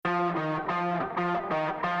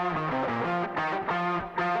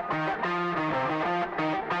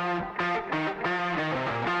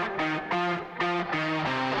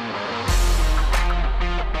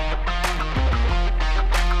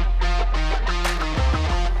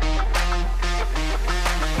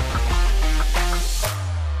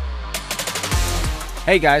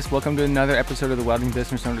Hey guys, welcome to another episode of the Welding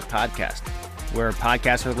Business Owners Podcast, where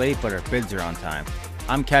podcasts are late but our bids are on time.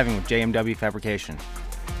 I'm Kevin with JMW Fabrication.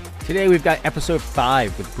 Today we've got episode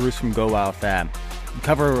 5 with Bruce from Go Wild Fab. We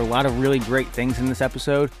cover a lot of really great things in this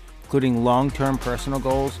episode, including long-term personal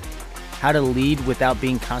goals, how to lead without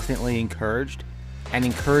being constantly encouraged, and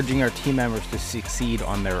encouraging our team members to succeed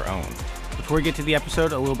on their own. Before we get to the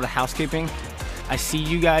episode, a little bit of housekeeping. I see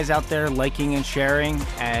you guys out there liking and sharing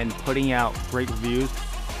and putting out great reviews.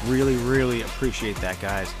 Really appreciate that,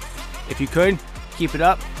 guys. If you could, keep it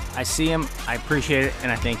up. I see them, I appreciate it,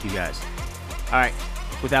 and I thank you guys. All right,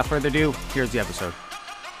 without further ado, here's the episode.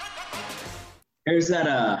 Here's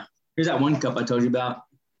that one cup I told you about.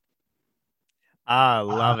 I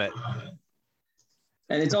love it.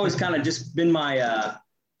 And it's always kind of just been my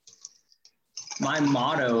my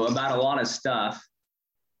motto about a lot of stuff.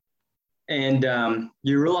 And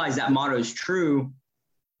you realize that motto is true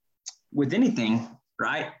with anything,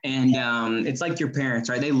 right? And it's like your parents,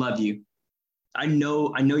 right? They love you. I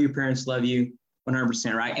know your parents love you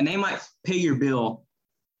 100%, right? And they might pay your bill.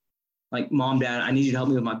 Like, Mom, Dad, I need you to help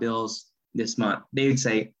me with my bills this month. They would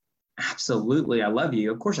say, absolutely, I love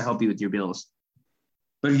you. Of course I help you with your bills.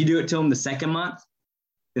 But if you do it to them the second month,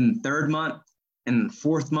 then the third month, and the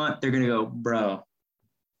fourth month, they're going to go, bro,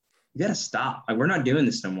 you got to stop. Like, we're not doing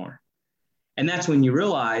this no more. And that's when you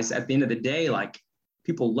realize at the end of the day, like,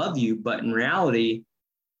 people love you, but in reality,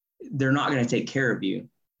 they're not going to take care of you,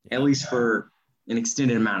 at least for an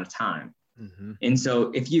extended amount of time. Mm-hmm. And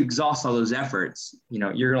so if you exhaust all those efforts,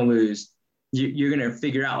 you're going to lose. You're going to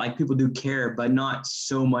figure out, like, people do care, but not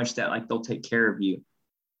so much that, like, they'll take care of you.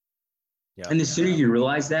 Yep. And the sooner you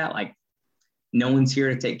realize that, like, no one's here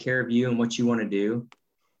to take care of you and what you want to do,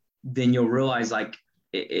 then you'll realize, like,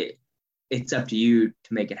 it's up to you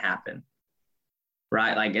to make it happen.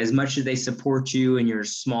 Right? Like, as much as they support you in your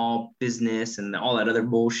small business and all that other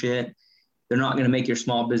bullshit, they're not going to make your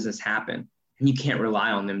small business happen. And you can't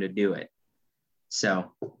rely on them to do it.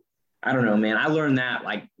 So I don't know, man. I learned that,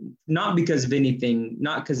 like, not because of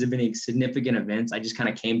any significant events. I just kind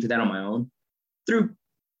of came to that on my own through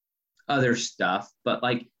other stuff. But,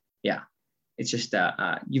 like, yeah, it's just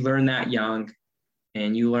you learn that young,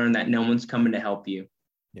 and you learn that no one's coming to help you.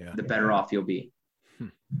 Yeah. The better off you'll be.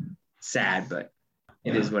 Sad, but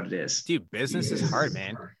it is what it is. Dude, business is hard,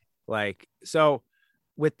 man. Like, so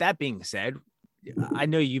with that being said, I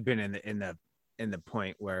know you've been in the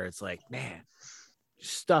point where it's like, man,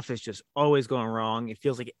 stuff is just always going wrong. It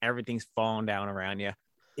feels like everything's falling down around you.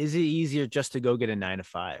 Is it easier just to go get a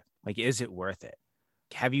 9-to-5? Like, is it worth it?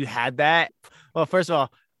 Have you had that? Well, first of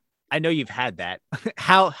all, I know you've had that.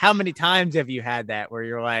 How many times have you had that where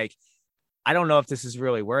you're like, I don't know if this is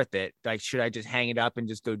really worth it. Like, should I just hang it up and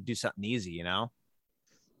just go do something easy,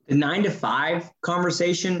 The 9-to-5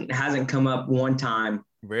 conversation hasn't come up one time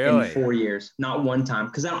in 4 years. Not one time.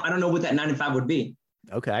 Because I don't know what that 9-to-5 would be.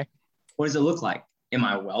 Okay. What does it look like? Am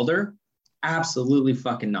I a welder? Absolutely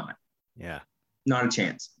fucking not. Yeah. Not a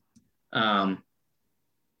chance. Am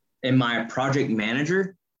I a project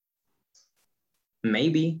manager?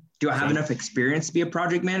 Maybe. Do I have enough experience to be a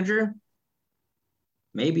project manager?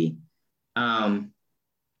 Maybe. Do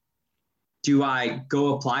I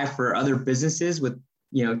go apply for other businesses with,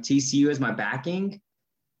 TCU as my backing?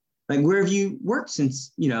 Like, where have you worked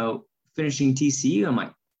since, finishing TCU? I'm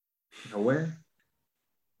like, nowhere.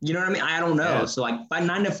 You know what I mean? I don't know. Yeah. So, like, by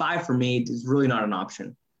 9-to-5 for me is really not an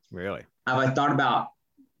option. Really? Have I thought about,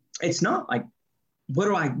 it's not like, what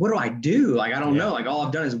do I do? Like, I don't know. Like, all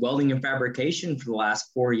I've done is welding and fabrication for the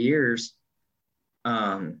last 4 years.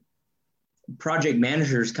 Project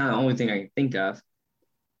manager is kind of the only thing I can think of.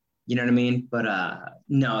 You know what I mean? But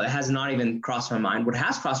no, it has not even crossed my mind. What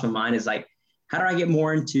has crossed my mind is, like, how do I get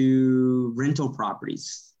more into rental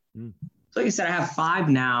properties? So, like I said, I have 5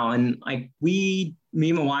 now. And, like, me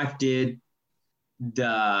and my wife did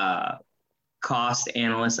the cost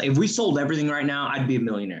analyst. Like, if we sold everything right now, I'd be a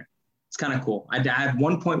millionaire. It's kind of cool. I have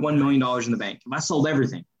 $1.1 million in the bank. If I sold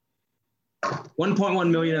everything, 1.1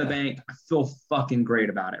 million in the bank, I feel fucking great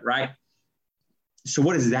about it, right? So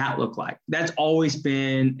what does that look like? That's always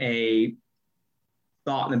been a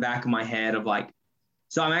thought in the back of my head of, like,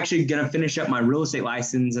 so I'm actually going to finish up my real estate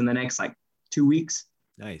license in the next, like, 2 weeks.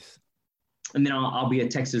 Nice. And then I'll be a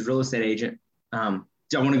Texas real estate agent. Do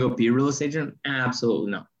I want to go be a real estate agent?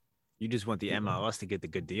 Absolutely no. You just want the MLS to get the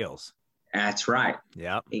good deals. That's right.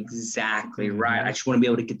 Yep. Exactly right. I just want to be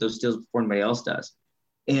able to get those deals before anybody else does.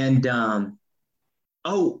 And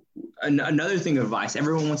another thing of advice,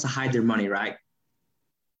 everyone wants to hide their money, right?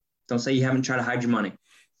 Don't say you haven't tried to hide your money.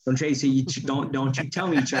 Don't you tell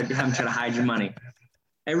me you haven't tried to hide your money.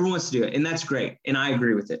 Everyone wants to do it, and that's great, and I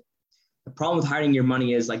agree with it. The problem with hiding your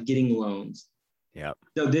money is like getting loans. Yep.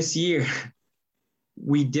 So this year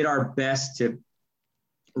we did our best to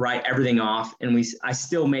write everything off, and I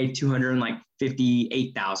still made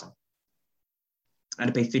 $258,000. I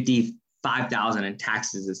had to pay $55,000 in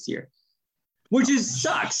taxes this year, which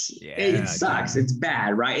sucks. Yeah, it sucks. It's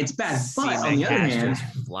bad, right? It's bad. But on the other hand,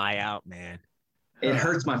 just fly out, man. It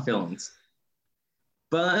hurts my feelings.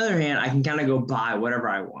 But on the other hand, I can kind of go buy whatever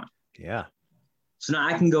I want. Yeah. So now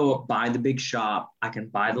I can go buy the big shop. I can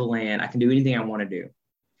buy the land. I can do anything I want to do. And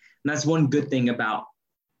that's one good thing about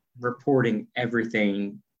reporting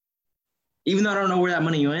everything. Even though I don't know where that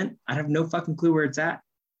money went, I have no fucking clue where it's at.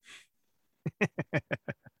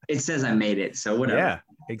 It says I made it, so whatever. Yeah,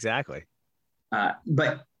 exactly.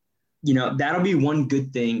 But, that'll be one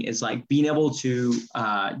good thing is like being able to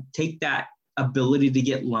take that ability to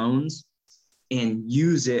get loans and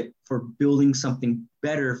use it for building something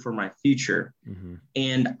better for my future. Mm-hmm.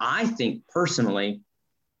 And I think personally,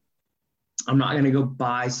 I'm not going to go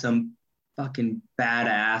buy some fucking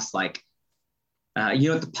badass, like, you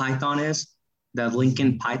know what the Python is? The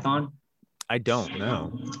Lincoln Python? I don't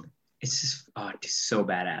know. It's just, it's so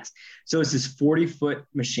badass. So it's this 40-foot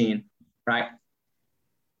machine, right?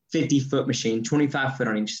 50-foot machine, 25 foot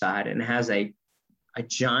on each side. And it has a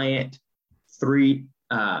giant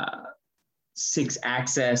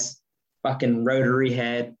 6-axis fucking rotary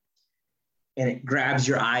head. And it grabs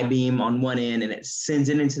your I-beam on one end and it sends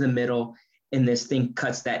it into the middle. And this thing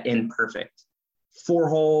cuts that in perfect. 4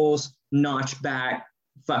 holes, notch back,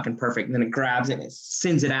 fucking perfect. And then it grabs it and it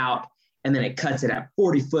sends it out. And then it cuts it at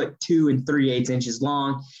 40 foot, 2 3/8 inches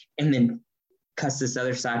long. And then cuts this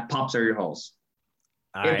other side, pops all your holes.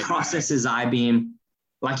 It processes I-beam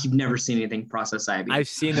like you've never seen anything process I-beam. I've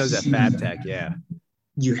seen those at FabTech, yeah.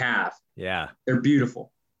 You have. Yeah. They're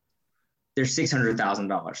beautiful. They're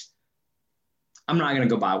 $600,000. I'm not going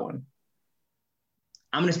to go buy one.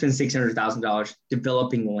 I'm going to spend $600,000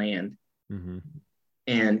 developing land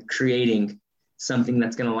and creating something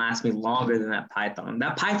that's going to last me longer than that Python.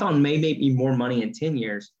 That Python may make me more money in 10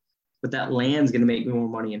 years, but that land's going to make me more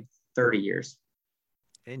money in 30 years.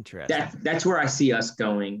 Interesting. That's where I see us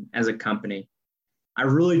going as a company. I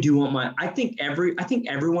really do want I think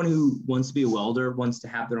everyone who wants to be a welder wants to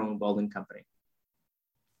have their own welding company.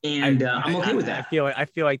 And I'm okay with that. I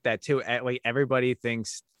feel like that too. Like everybody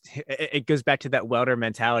thinks it goes back to that welder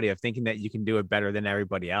mentality of thinking that you can do it better than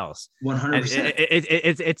everybody else. 100%.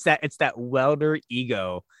 It's that welder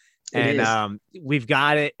ego, and we've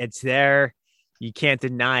got it. It's there. You can't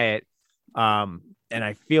deny it. And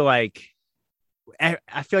I feel like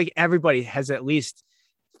everybody has at least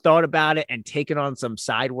thought about it and taken on some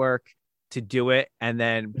side work to do it. And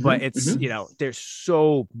then, but it's, there's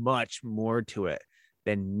so much more to it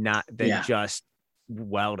than just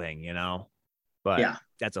welding, but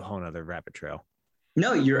that's a whole nother rabbit trail.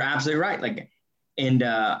 No, you're absolutely right. Like, and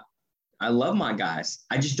I love my guys.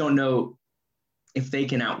 I just don't know if they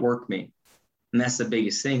can outwork me. And that's the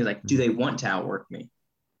biggest thing is like, do they want to outwork me?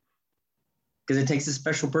 Because it takes a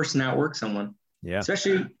special person to outwork someone. Yeah.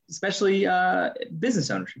 Especially business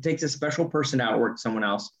owners. It takes a special person to outwork someone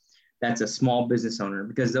else that's a small business owner,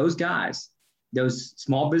 because those guys, those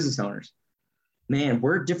small business owners, man,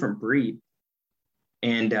 we're a different breed.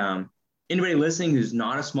 And anybody listening who's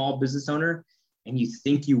not a small business owner and you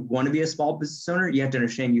think you want to be a small business owner, you have to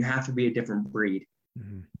understand you have to be a different breed.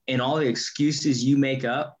 Mm-hmm. And all the excuses you make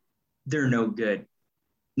up, they're no good.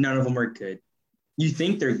 None of them are good. You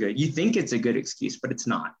think they're good. You think it's a good excuse, but it's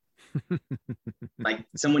not. Like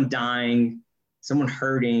someone dying, someone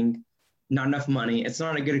hurting, not enough money. It's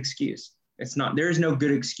not a good excuse. It's not. There is no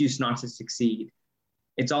good excuse not to succeed.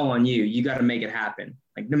 It's all on you. You got to make it happen.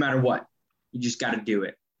 Like no matter what, you just got to do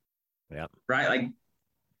it. Yeah. Right. Like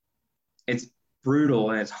it's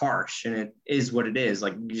brutal and it's harsh and it is what it is.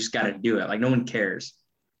 Like you just got to do it. Like no one cares.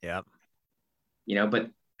 Yeah. But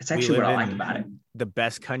it's actually what I like about it. The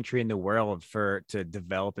best country in the world to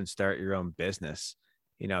develop and start your own business.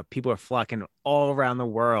 People are flocking all around the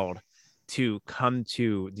world to come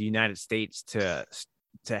to the United States to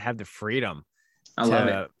have the freedom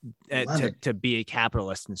to be a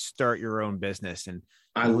capitalist and start your own business and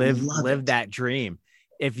live that dream.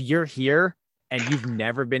 If you're here and you've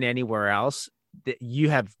never been anywhere else, that you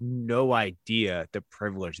have no idea the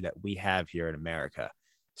privilege that we have here in America.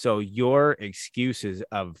 So your excuses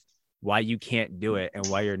of why you can't do it and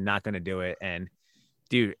why you're not going to do it. And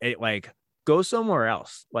dude, go somewhere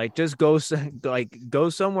else. Like just go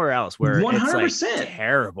somewhere else where 100%. It's like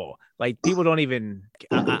terrible. Like people don't even,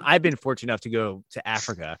 I've been fortunate enough to go to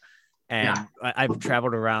Africa and I've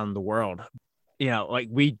traveled around the world,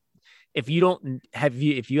 if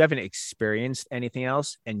you haven't experienced anything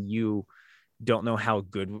else and you don't know how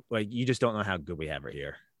good, like you just don't know how good we have it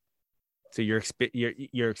here. So your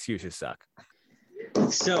excuses suck.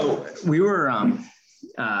 So we were,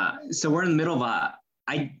 so we're in the middle of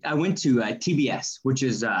I went to TBS, which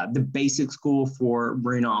is the basic school for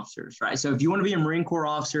Marine officers, right? So if you want to be a Marine Corps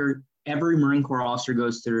officer, every Marine Corps officer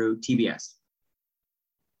goes through TBS.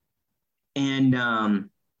 And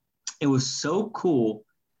it was so cool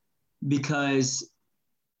because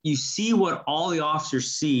you see what all the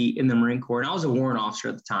officers see in the Marine Corps. And I was a warrant officer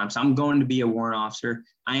at the time, so I'm going to be a warrant officer.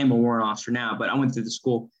 I am a warrant officer now, but I went through the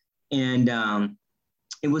school. And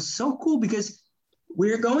it was so cool because we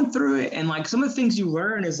were going through it. And like some of the things you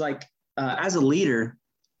learn is like, as a leader,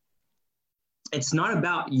 it's not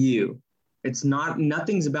about you.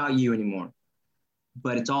 Nothing's about you anymore,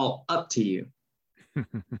 but it's all up to you.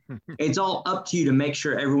 It's all up to you to make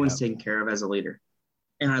sure everyone's taken care of as a leader.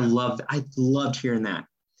 And I loved hearing that.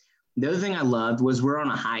 The other thing I loved was we're on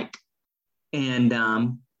a hike and,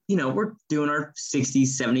 we're doing our 60,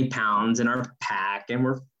 70 pounds in our pack and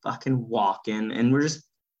we're fucking walking and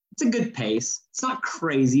it's a good pace. It's not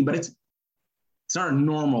crazy, but it's not a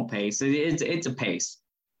normal pace. It's a pace.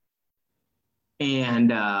 And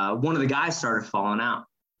one of the guys started falling out.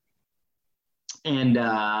 And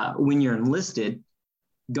when you're enlisted,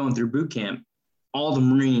 going through boot camp, all the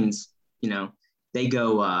Marines, they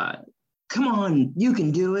go, come on, you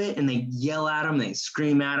can do it. And they yell at them, they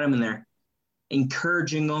scream at them, and they're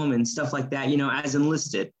encouraging them and stuff like that, as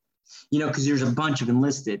enlisted, because there's a bunch of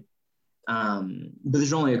enlisted, but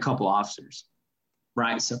there's only a couple officers,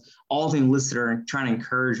 right? So all the enlisted are trying to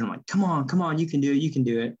encourage them, like, come on, you can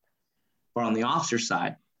do it. But on the officer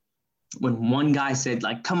side, when one guy said,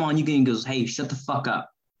 like, come on, you can, he goes, hey, shut the fuck up.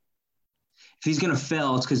 If he's going to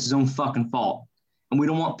fail, it's because his own fucking fault. And we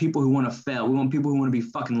don't want people who want to fail. We want people who want to be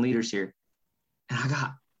fucking leaders here. And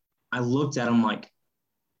I looked at him like,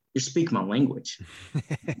 you're speaking my language.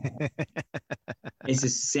 It's the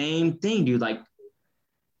same thing, dude. Like,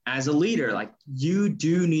 as a leader, like, you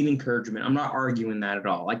do need encouragement. I'm not arguing that at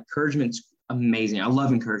all. Like, encouragement's amazing. I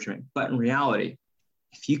love encouragement. But in reality,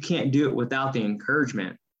 if you can't do it without the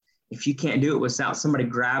encouragement, if you can't do it without somebody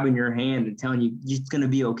grabbing your hand and telling you it's going to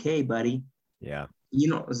be okay, buddy, yeah, you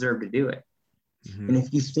don't deserve to do it. Mm-hmm. And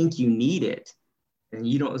if you think you need it, then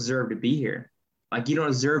you don't deserve to be here. Like, you don't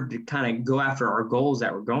deserve to kind of go after our goals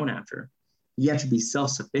that we're going after. You have to be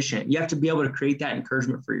self-sufficient. You have to be able to create that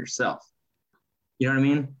encouragement for yourself. You know what I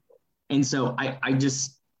mean? And so I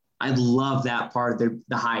love that part of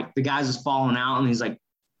the hike. The guy's just falling out and he's like,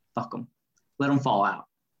 fuck them. Let them fall out.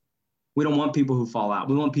 We don't want people who fall out.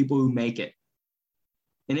 We want people who make it.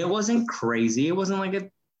 And it wasn't crazy. It wasn't like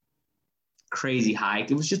a crazy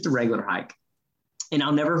hike. It was just a regular hike. And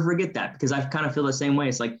I'll never forget that because I kind of feel the same way.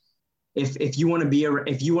 It's like, if you want to be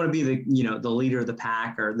the the leader of the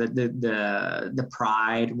pack or the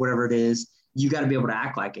pride, whatever it is, you got to be able to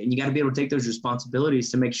act like it. And you got to be able to take those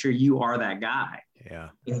responsibilities to make sure you are that guy. Yeah.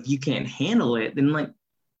 And if you can't handle it, then like,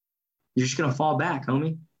 you're just going to fall back,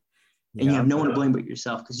 homie. And you have no one to blame but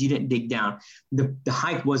yourself because you didn't dig down. The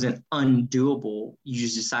hike wasn't undoable. You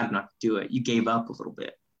just decided not to do it. You gave up a little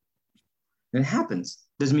bit. And it happens.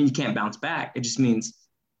 Doesn't mean you can't bounce back. It just means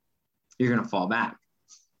you're going to fall back.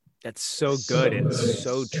 That's so good and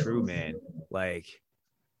so true, man. Like,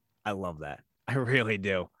 I love that. I really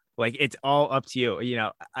do. Like, it's all up to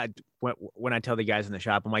you. When I tell the guys in the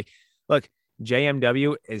shop, I'm like, look,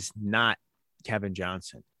 JMW is not Kevin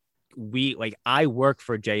Johnson. I work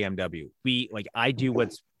for JMW. I do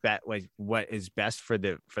what is best for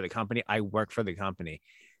the company. I work for the company,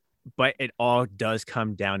 but it all does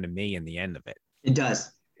come down to me in the end of it. It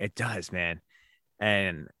does, man.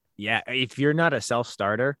 And yeah, if you're not a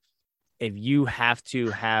self-starter, if you have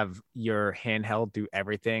to have your handheld do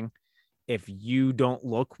everything, if you don't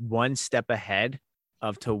look one step ahead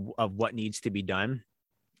of what needs to be done,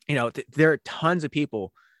 there are tons of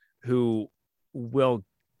people who will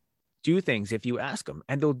do things if you ask them,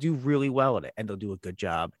 and they'll do really well at it, and they'll do a good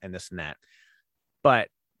job, and this and that. But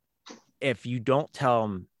if you don't tell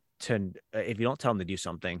them to do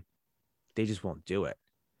something, they just won't do it.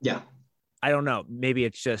 Yeah. I don't know. Maybe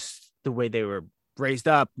it's just the way they were raised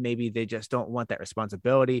up. Maybe they just don't want that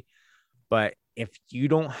responsibility. But if you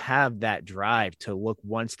don't have that drive to look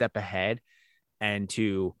one step ahead and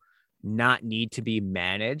to not need to be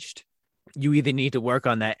managed, you either need to work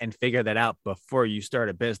on that and figure that out before you start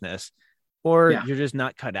a business, or you're just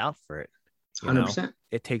not cut out for it. 100%.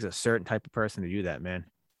 It takes a certain type of person to do that, man.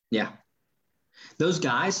 Yeah. Those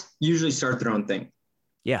guys usually start their own thing.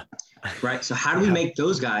 Yeah. Right. So how do we make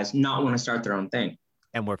those guys not want to start their own thing?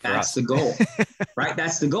 and work for That's us. the goal, right?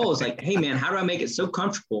 That's the goal. It's like, hey man, how do I make it so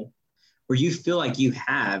comfortable where you feel like you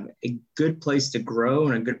have a good place to grow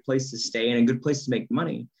and a good place to stay and a good place to make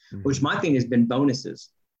money, which my thing has been bonuses.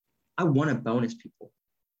 I want to bonus people.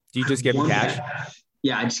 Do you just give them cash?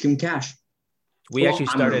 Yeah, I just give them cash. We actually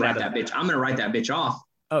started I'm going to write that bitch off.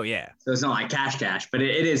 Oh yeah. So it's not like cash, but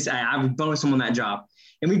it is. I would bonus them on that job.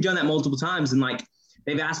 And we've done that multiple times. And like,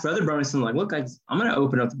 they've asked for other bonuses. And I'm like, look, guys, I'm going to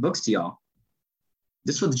open up the books to y'all.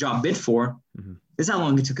 This is what the job bid for. Mm-hmm. This is how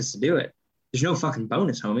long it took us to do it. There's no fucking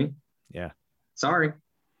bonus, homie. Yeah. Sorry.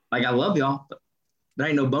 Like, I love y'all, but there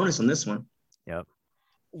ain't no bonus on this one. Yep.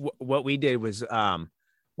 What we did was, two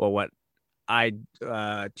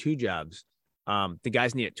jobs. The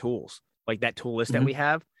guys needed tools, like that tool list that we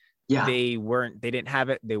have. Yeah. They didn't have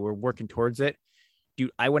it. They were working towards it.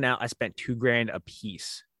 Dude, I went out, I spent $2,000 a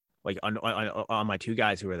piece, like on my two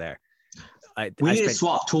guys who were there. We need to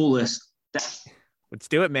swap tool list. Let's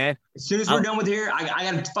do it, man. As soon as we're done with here, I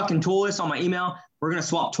got a fucking tool list on my email. We're going to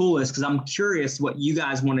swap tool lists because I'm curious what you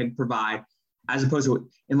guys want to provide as opposed to,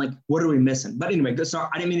 and like, what are we missing? But anyway, sorry,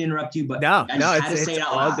 I didn't mean to interrupt you, but it's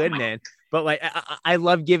all good, man. But like, I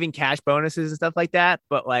love giving cash bonuses and stuff like that.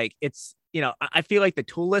 But like, it's, I feel like the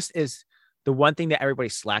tool list is the one thing that everybody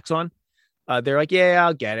slacks on. They're like, yeah,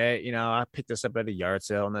 I'll get it. I picked this up at a yard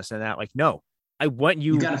sale and this and that. Like, no, I want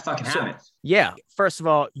you. You got to fucking have it. Yeah. First of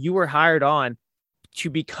all, you were hired on to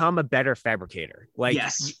become a better fabricator. Like,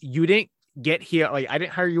 yes. You didn't get here. Like, I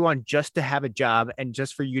didn't hire you on just to have a job and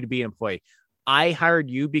just for you to be an employee. I hired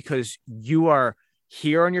you because you are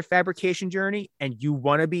here on your fabrication journey and you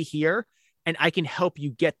want to be here and I can help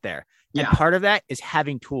you get there. Yeah. And part of that is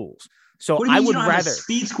having tools. So I would rather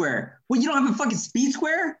speed square. Well, you don't have a fucking speed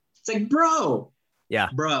square? It's like, bro. Yeah.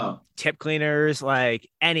 Bro. Tip cleaners, like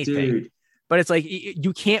anything. Dude. But it's like,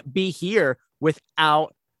 you can't be here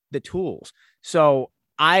without the tools. So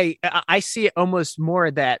I see it almost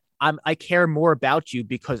more that I care more about you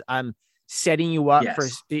because I'm setting you up for,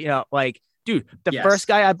 like, dude, the first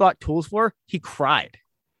guy I bought tools for, he cried.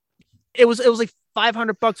 It was like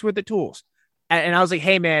 $500 worth of tools. And I was like,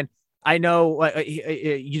 hey man, I know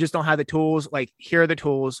you just don't have the tools. Like, here are the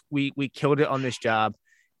tools. We killed it on this job.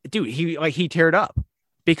 Dude, he teared up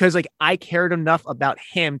because like I cared enough about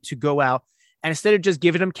him to go out and instead of just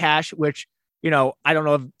giving him cash, which, I don't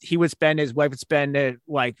know if he would spend, his wife would spend it,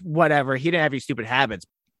 like whatever. He didn't have any stupid habits.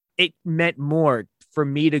 It meant more for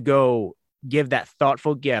me to go give that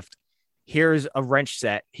thoughtful gift. Here's a wrench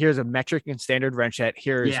set. Here's a metric and standard wrench set.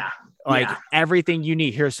 Here's everything you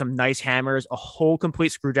need. Here's some nice hammers, a whole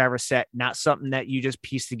complete screwdriver set, not something that you just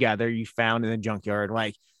pieced together, you found in the junkyard.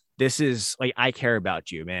 Like, this is like, I care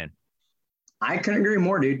about you, man. I couldn't agree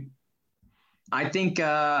more, dude. I think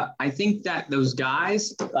that those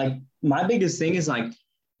guys, like, my biggest thing is like,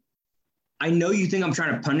 I know you think I'm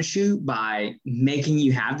trying to punish you by making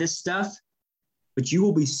you have this stuff, but you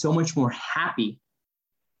will be so much more happy.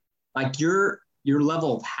 Like your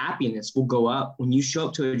level of happiness will go up when you show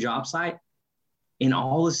up to a job site and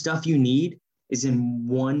all the stuff you need is in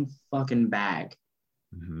one fucking bag.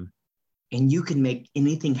 Mm-hmm. And you can make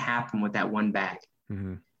anything happen with that one bag.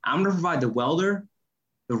 Mm-hmm. I'm going to provide the welder,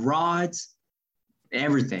 the rods,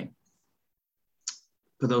 everything.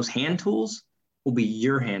 But those hand tools will be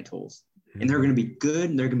your hand tools. Mm-hmm. And they're going to be good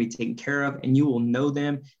and they're going to be taken care of and you will know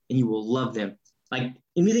them and you will love them. Like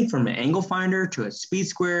anything from an angle finder to a speed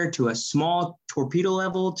square to a small torpedo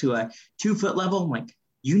level to a 2-foot level, like,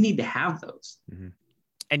 you need to have those. Mm-hmm.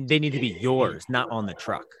 And they need to be yours, not on the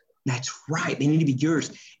truck. That's right. They need to be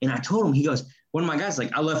yours. And I told him, he goes, one of my guys,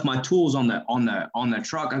 like, I left my tools on the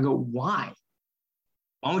truck. I go, why?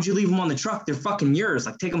 Why would you leave them on the truck? They're fucking yours.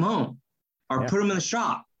 Like, take them home or put them in the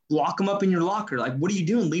shop, lock them up in your locker. Like, what are you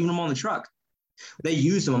doing leaving them on the truck? They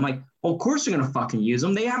use them. I'm like, well, of course they're going to fucking use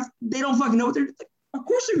them. They don't fucking know what they're like. Of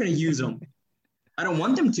course they're going to use them. I don't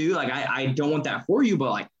want them to. Like, I don't want that for you, but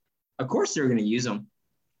like, of course they're going to use them.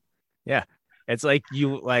 Yeah. It's like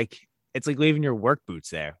it's like leaving your work boots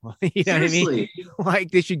there. You know Seriously. What I mean?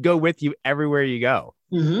 Like, they should go with you everywhere you go.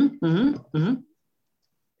 Mm-hmm. Mm-hmm. Mm-hmm.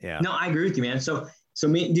 Yeah. No, I agree with you, man. So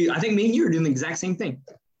me, dude, I think me and you are doing the exact same thing.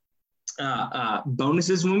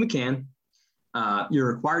 Bonuses when we can.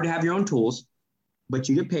 You're required to have your own tools, but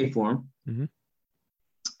you get paid for them. Mm-hmm.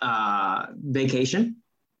 Vacation.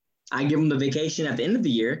 I give them the vacation at the end of the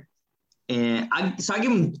year. And I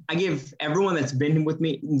give everyone that's been with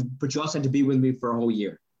me, but you also have to be with me for a whole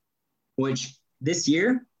year, which this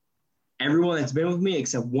year, everyone that's been with me,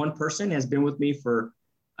 except one person, has been with me for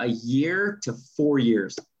a year to 4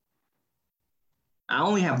 years. I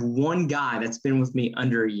only have one guy that's been with me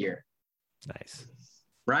under a year. Nice.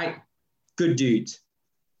 Right? Good dudes.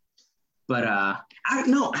 But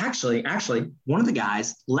no, actually, one of the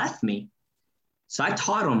guys left me. So I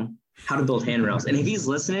taught him how to build handrails. And if he's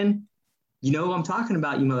listening, you know who I'm talking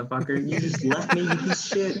about, you motherfucker. You just left me, you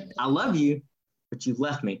piece of shit. I love you, but you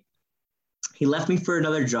left me. He left me for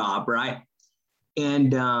another job, right?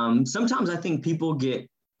 And sometimes I think people get,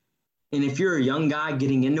 and if you're a young guy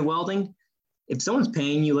getting into welding, if someone's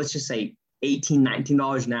paying you, let's just say $18,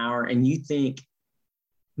 $19 an hour, and you think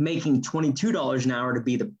making $22 an hour to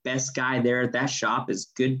be the best guy there at that shop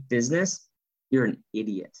is good business, you're an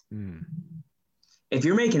idiot. If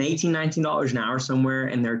you're making $18, $19 an hour somewhere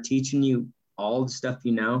and they're teaching you all the stuff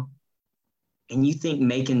you know, and you think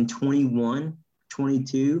making 21,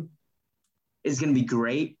 22 is going to be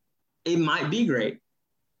great, it might be great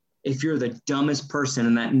if you're the dumbest person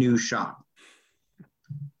in that new shop.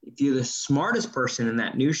 If you're the smartest person in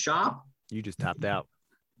that new shop, you just topped out.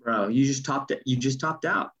 Bro, you just topped it. You just topped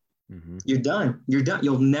out. Mm-hmm. You're done. You're done.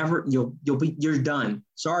 You're done.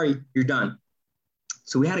 Sorry, you're done.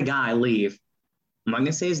 So we had a guy leave. I'm not going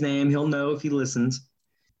to say his name. He'll know if he listens.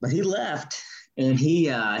 But he left and he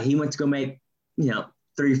went to go make, $3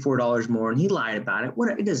 or $4 more, and he lied about it.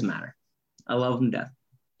 It doesn't matter. I love him to death.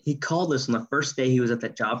 He called us on the first day he was at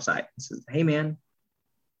that job site and says, "Hey man,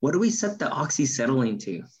 what do we set the oxyacetylene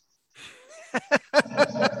to?"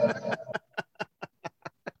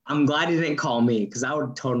 I'm glad he didn't call me, because I would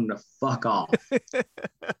have told him to fuck off.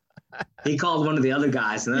 He called one of the other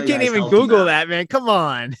guys. And you can't even Google that, man. Come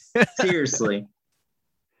on. Seriously.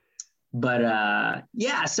 But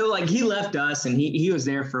yeah, so like he left us, and he was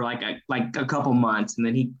there for like a couple months, and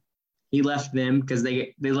then he left them because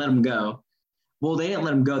they let him go. Well, they didn't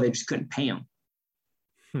let him go. They just couldn't pay him.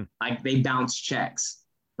 Like they bounced checks,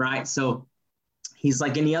 right? So he's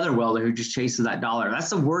like any other welder who just chases that dollar. That's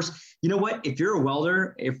the worst. You know what? If you're a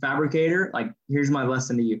welder, a fabricator, like here's my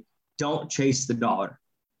lesson to you. Don't chase the dollar.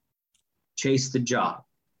 Chase the job.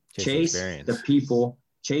 Chase the people.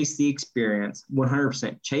 Chase the experience.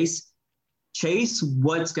 100%. Chase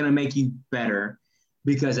what's going to make you better,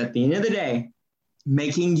 because at the end of the day,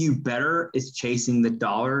 making you better is chasing the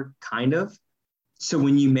dollar, kind of. So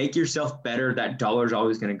when you make yourself better, that dollar is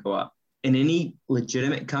always going to go up. In any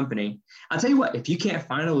legitimate company, I'll tell you what, if you can't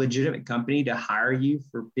find a legitimate company to hire you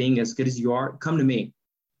for being as good as you are, come to me.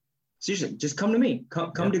 Seriously, just come to me.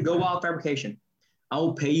 Come to Go Wild Fabrication. I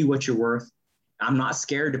will pay you what you're worth. I'm not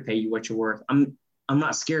scared to pay you what you're worth. I'm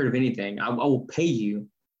not scared of anything. I will pay you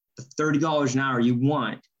the $30 an hour you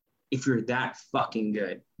want if you're that fucking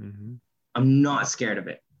good. Mm-hmm. I'm not scared of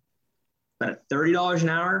it. But at $30 an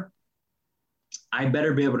hour, I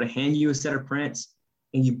better be able to hand you a set of prints,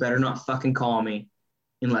 and you better not fucking call me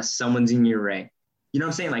unless someone's in your way. You know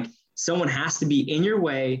what I'm saying? Like someone has to be in your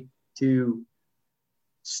way to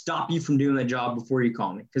stop you from doing that job before you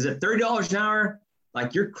call me. Because at $30 an hour,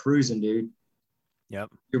 like you're cruising, dude. Yep.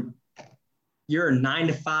 You're a 9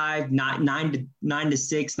 to 5, not 9 to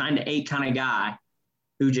 6, 9 to 8 kind of guy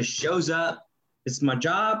who just shows up. This is my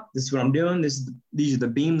job. This is what I'm doing. These are the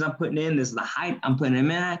beams I'm putting in. This is the height I'm putting them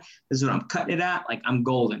in at. This is what I'm cutting it at. Like I'm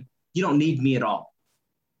golden. You don't need me at all.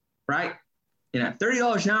 Right? And at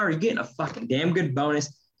 $30 an hour, you're getting a fucking damn good bonus.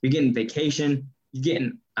 You're getting vacation. You're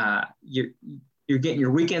getting you're getting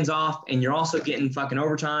your weekends off, and you're also getting fucking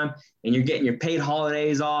overtime, and you're getting your paid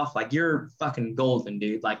holidays off. Like you're fucking golden,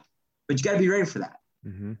 dude. Like, but you got to be ready for that.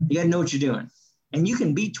 Mm-hmm. You got to know what you're doing. And you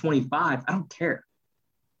can be 25. I don't care.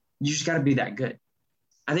 You just got to be that good.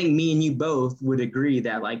 I think me and you both would agree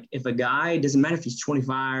that like if a guy, doesn't matter if he's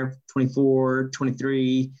 25, 24,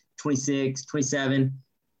 23, 26, 27,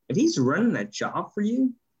 if he's running a job for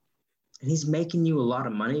you and he's making you a lot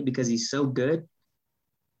of money because he's so good,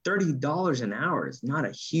 $30 an hour is not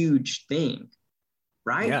a huge thing,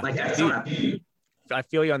 right? Yeah, like that's I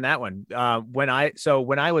feel you on that one. When I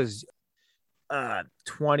was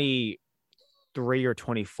 23 or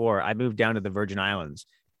 24, I moved down to the Virgin Islands,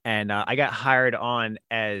 and I got hired on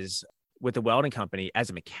with the welding company as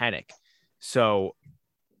a mechanic. So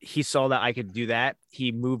he saw that I could do that.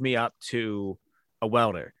 He moved me up to a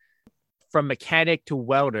welder. From mechanic to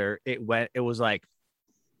welder, it was like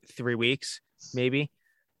 3 weeks, maybe.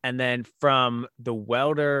 And then from the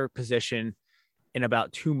welder position, in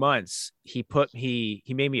about 2 months, he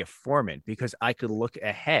made me a foreman because I could look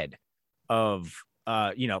ahead of,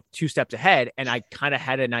 2 steps ahead. And I kind of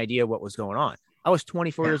had an idea what was going on. I was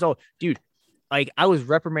 24 years old, dude. Like I was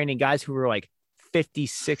reprimanding guys who were like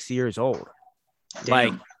 56 years old,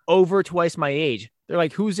 like over twice my age. They're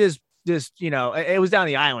like, who's this, it was down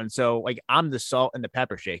the island. So like, I'm the salt and the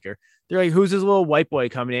pepper shaker. They're like, who's this little white boy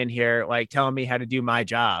coming in here? Like telling me how to do my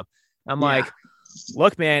job. I'm like,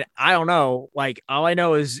 look, man, I don't know. Like, all I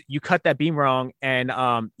know is you cut that beam wrong and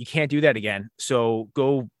you can't do that again. So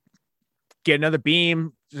go get another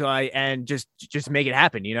beam and just make it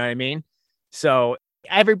happen. You know what I mean? So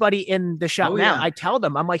everybody in the shop now, I tell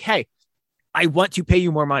them, I'm like, hey, I want to pay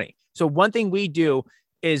you more money. So one thing we do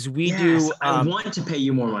is I want to pay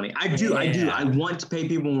you more money. I do. I want to pay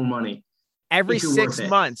people more money. Every 6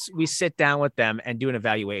 months, we sit down with them and do an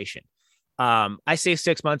evaluation. I say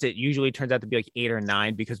 6 months. It usually turns out to be like 8 or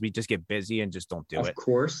 9 because we just get busy and just don't do it. Of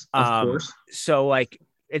course. So like,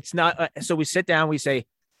 it's not, so we sit down, we say,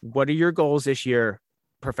 what are your goals this year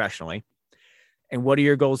professionally? And what are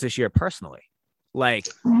your goals this year personally? Like,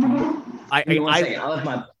 I left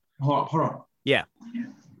my, hold on. Yeah.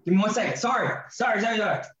 Give me 1 second. Sorry.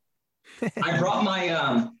 I brought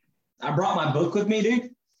my book with me, dude.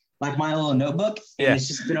 Like my little notebook. And it's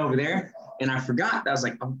just been over there. And I forgot. I was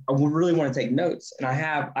like, I really want to take notes. And I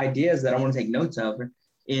have ideas that I want to take notes of.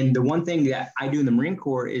 And the one thing that I do in the Marine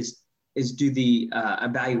Corps is do the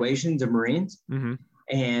evaluations of Marines. Mm-hmm.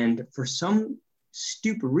 And for some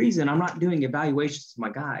stupid reason, I'm not doing evaluations of my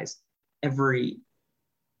guys every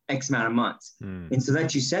X amount of months. And so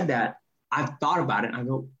that you said that, I've thought about it and I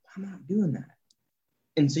go, I'm not doing that.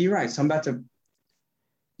 And so you're right. So I'm about to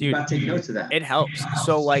take notes of that. It helps.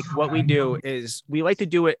 So like what we do is we like to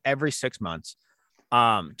do it every 6 months,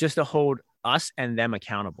 just to hold us and them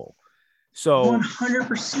accountable. So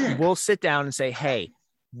 100%. We'll sit down and say, hey,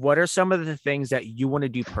 what are some of the things that you want to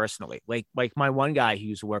do personally? Like my one guy who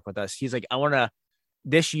used to work with us, he's like,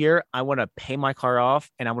 this year, I want to pay my car off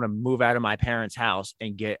and I want to move out of my parents' house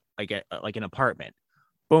and get like an apartment.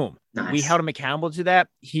 Boom. Nice. We held him accountable to that.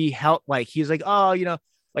 He helped, like, he's like, oh, you know,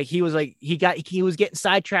 like he was getting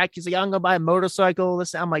sidetracked. He's like, I'm going to buy a motorcycle.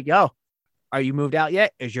 Listen, I'm like, yo, are you moved out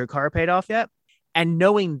yet? Is your car paid off yet? And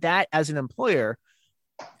knowing that as an employer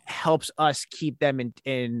helps us keep them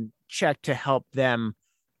in check to help them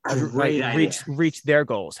reach their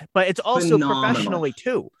goals. But it's also professionally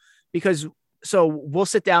too, because so we'll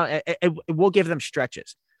sit down and we'll give them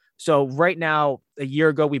stretches. So right now, a year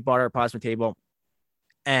ago, we bought our plasma table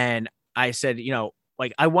and I said, you know,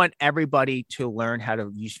 like I want everybody to learn how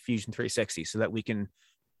to use Fusion 360 so that we can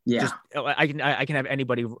I can have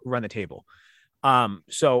anybody run the table.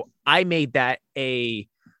 So I made that a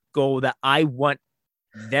goal that I want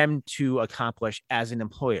them to accomplish as an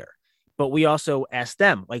employer. But we also asked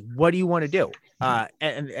them, like, what do you want to do?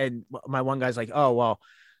 And my one guy's like, oh, well,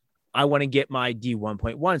 I want to get my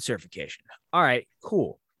D1.1 certification. All right,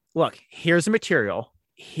 cool. Look, here's the material.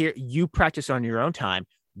 Here, you practice on your own time.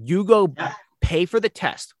 You go pay for the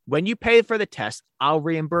test. When you pay for the test, I'll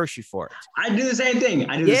reimburse you for it. I do the same thing.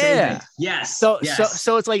 Yes. So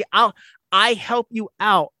it's like, I help you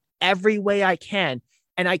out every way I can.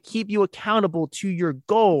 And I keep you accountable to your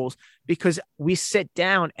goals because we sit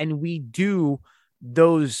down and we do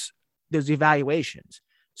those evaluations.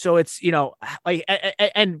 So it's, you know, like,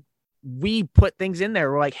 and we put things in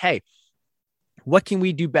there. We're like, hey, what can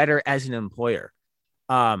we do better as an employer?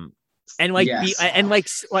 And like,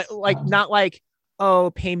 not like,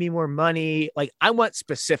 oh, pay me more money. Like I want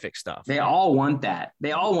specific stuff. They all want that.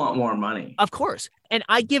 They all want more money. Of course. And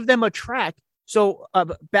I give them a track. So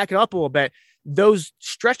back it up a little bit. Those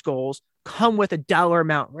stretch goals come with a dollar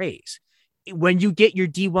amount raise. When you get your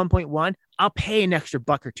D1.1, I'll pay an extra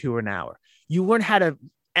 $1 or $2 an hour. You learn how to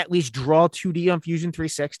at least draw 2D on Fusion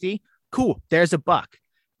 360. Cool. There's $1.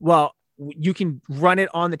 Well, you can run it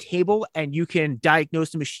on the table and you can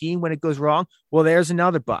diagnose the machine when it goes wrong. Well, there's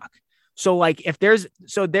another $1. So like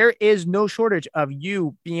there is no shortage of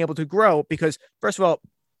you being able to grow because first of all,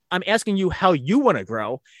 I'm asking you how you want to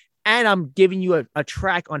grow and I'm giving you a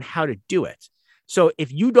track on how to do it. So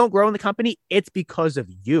if you don't grow in the company, it's because of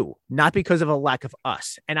you, not because of a lack of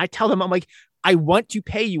us. And I tell them, I'm like, I want to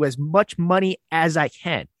pay you as much money as I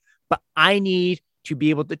can, but I need to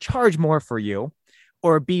be able to charge more for you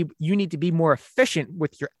you need to be more efficient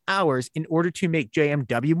with your hours in order to make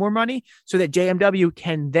JMW more money so that JMW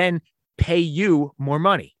can then pay you more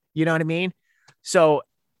money. You know what I mean? So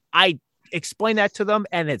I explain that to them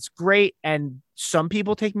and it's great. And some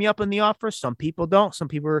people take me up on the offer. Some people don't. Some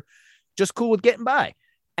people are just cool with getting by.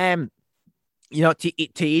 And, you know, to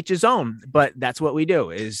each his own, but that's what we do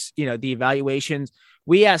is, you know, the evaluations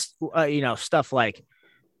we ask, you know, stuff like,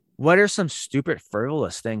 what are some stupid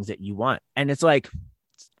frivolous things that you want? And it's like,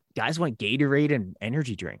 guys want Gatorade and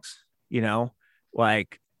energy drinks, you know,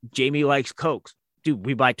 like Jamie likes Coke. Dude,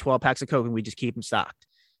 we buy 12 packs of Coke and we just keep them stocked.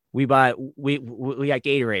 We got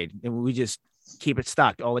Gatorade and we just keep it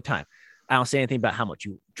stocked all the time. I don't say anything about how much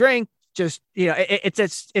you drink. Just, you know, it's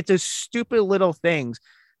a stupid little things,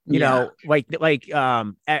 you know, like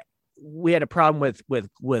we had a problem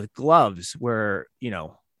with gloves where,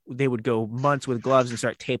 they would go months with gloves and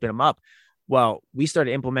start taping them up. Well, we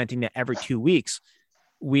started implementing that every 2 weeks.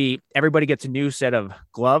 Everybody gets a new set of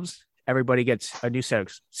gloves. Everybody gets a new set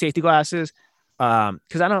of safety glasses.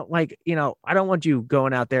 Cause I don't I don't want you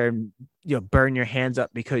going out there and, burn your hands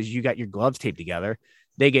up because you got your gloves taped together.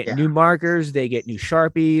 They get new markers. They get new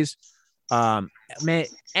Sharpies. Man,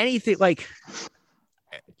 anything, like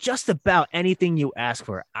just about anything you ask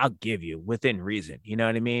for, I'll give you within reason. You know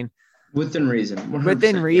what I mean? Within reason. 100%.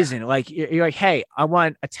 Within reason. Like you're like, hey, I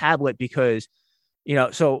want a tablet because,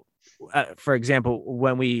 so for example,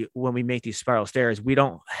 when we make these spiral stairs, we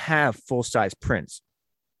don't have full-size prints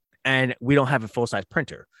and we don't have a full-size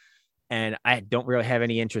printer. And I don't really have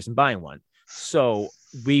any interest in buying one. So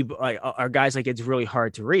our guys, like, it's really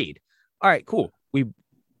hard to read. All right, cool.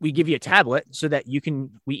 We give you a tablet so that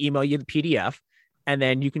we email you the PDF and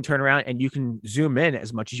then you can turn around and you can zoom in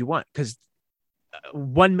as much as you want. Cause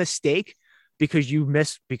one mistake, because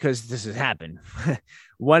this has happened.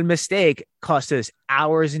 One mistake cost us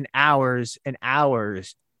hours and hours and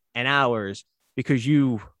hours and hours because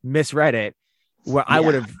you misread it, where I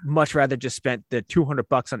would have much rather just spent the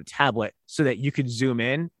 $200 on a tablet so that you could zoom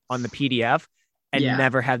in on the PDF and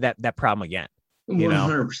never have that problem again.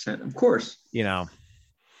 100%. Of course. No,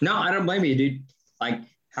 I don't blame you, dude. Like,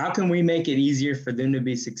 how can we make it easier for them to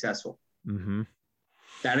be successful? Mm-hmm.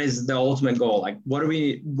 That is the ultimate goal. Like, what do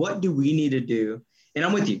we need to do? And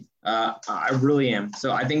I'm with you. I really am.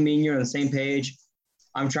 So I think me and you are on the same page.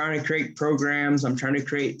 I'm trying to create programs. I'm trying to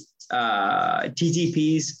create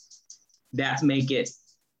TTPs that make it.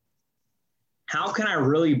 How can I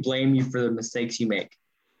really blame you for the mistakes you make?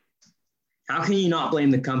 How can you not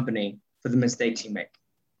blame the company for the mistakes you make?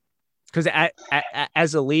 Because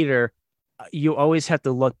as a leader, you always have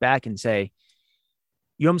to look back and say,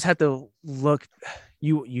 you almost have to look.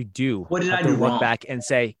 You do. What did I do wrong? Look back and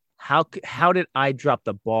say, how did I drop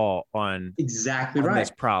the ball on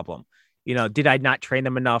this problem? Did I not train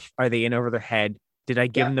them enough? Are they in over their head? Did I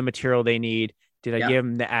give them the material they need? Did I give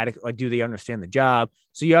them the adequate? Like, do they understand the job?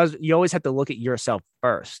 So you always have to look at yourself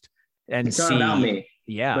first and it's see. Not about me.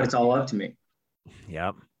 Yeah, but it's all up to me.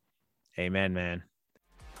 Yep. Amen, man.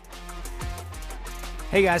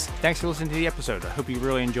 Hey guys, thanks for listening to the episode. I hope you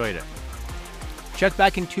really enjoyed it. Check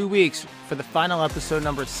back in 2 weeks for the final episode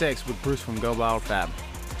number 6 with Bruce from Go Bottle Fab.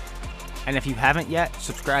 And if you haven't yet,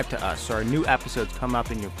 subscribe to us so our new episodes come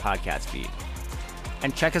up in your podcast feed.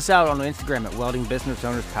 And check us out on Instagram at Welding Business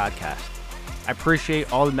Owners Podcast. I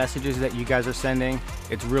appreciate all the messages that you guys are sending.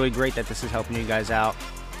 It's really great that this is helping you guys out.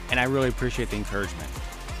 And I really appreciate the encouragement.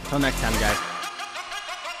 Until next time, guys.